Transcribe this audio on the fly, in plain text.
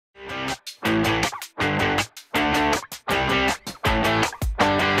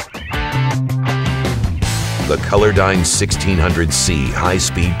The Colordyne 1600C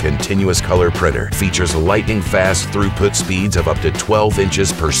high-speed continuous color printer features lightning-fast throughput speeds of up to 12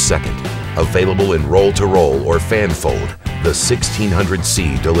 inches per second. Available in roll-to-roll or fan-fold, the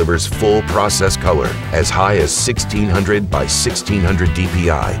 1600C delivers full process color as high as 1600 by 1600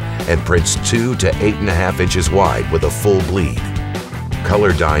 dpi and prints 2 to 8.5 inches wide with a full bleed.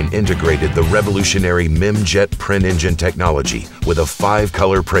 Colordyne integrated the revolutionary MIM-Jet print engine technology with a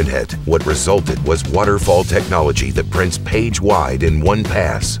 5-color printhead. What resulted was waterfall technology that prints page-wide in one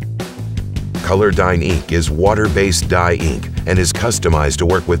pass. Colordyne ink is water-based dye ink and is customized to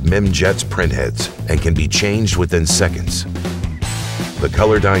work with MIM-Jet's printheads and can be changed within seconds. The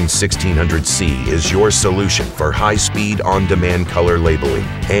Colordyne 1600C is your solution for high-speed, on-demand color labeling.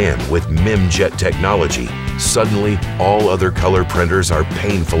 And with MIM-Jet technology, suddenly all other color printers are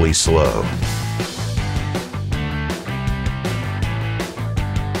painfully slow.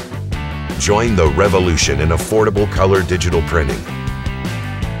 Join the revolution in affordable color digital printing.